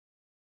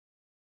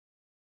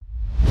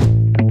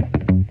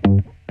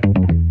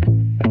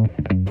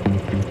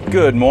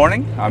Good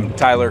morning, I'm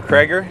Tyler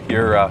Krager,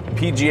 your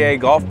PGA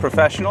golf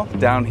professional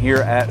down here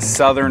at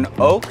Southern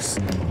Oaks,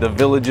 the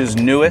village's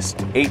newest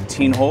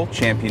 18-hole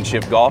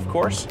championship golf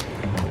course.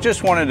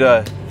 Just wanted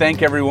to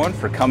thank everyone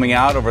for coming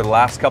out over the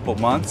last couple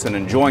months and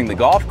enjoying the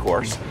golf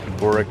course.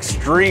 We're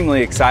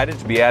extremely excited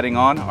to be adding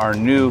on our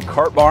new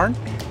cart barn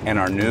and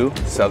our new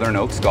Southern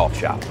Oaks golf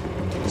shop.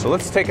 So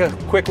let's take a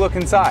quick look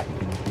inside.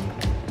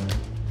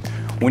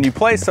 When you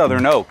play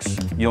Southern Oaks,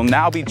 you'll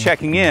now be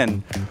checking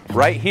in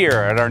right here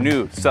at our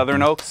new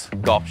Southern Oaks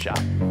golf shop.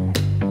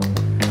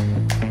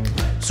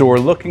 So we're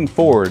looking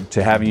forward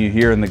to having you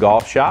here in the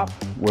golf shop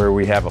where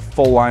we have a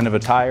full line of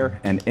attire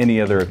and any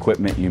other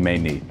equipment you may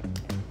need.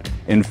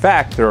 In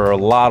fact, there are a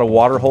lot of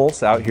water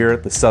holes out here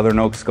at the Southern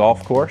Oaks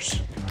golf course.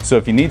 So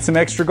if you need some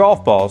extra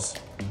golf balls,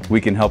 we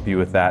can help you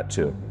with that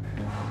too.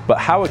 But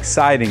how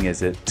exciting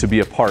is it to be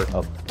a part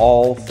of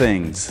all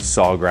things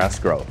Sawgrass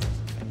Grove?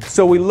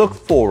 So we look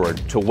forward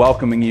to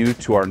welcoming you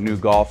to our new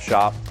golf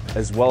shop,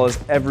 as well as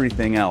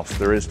everything else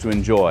there is to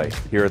enjoy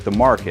here at the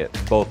market,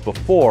 both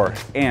before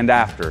and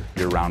after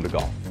your round of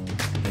golf.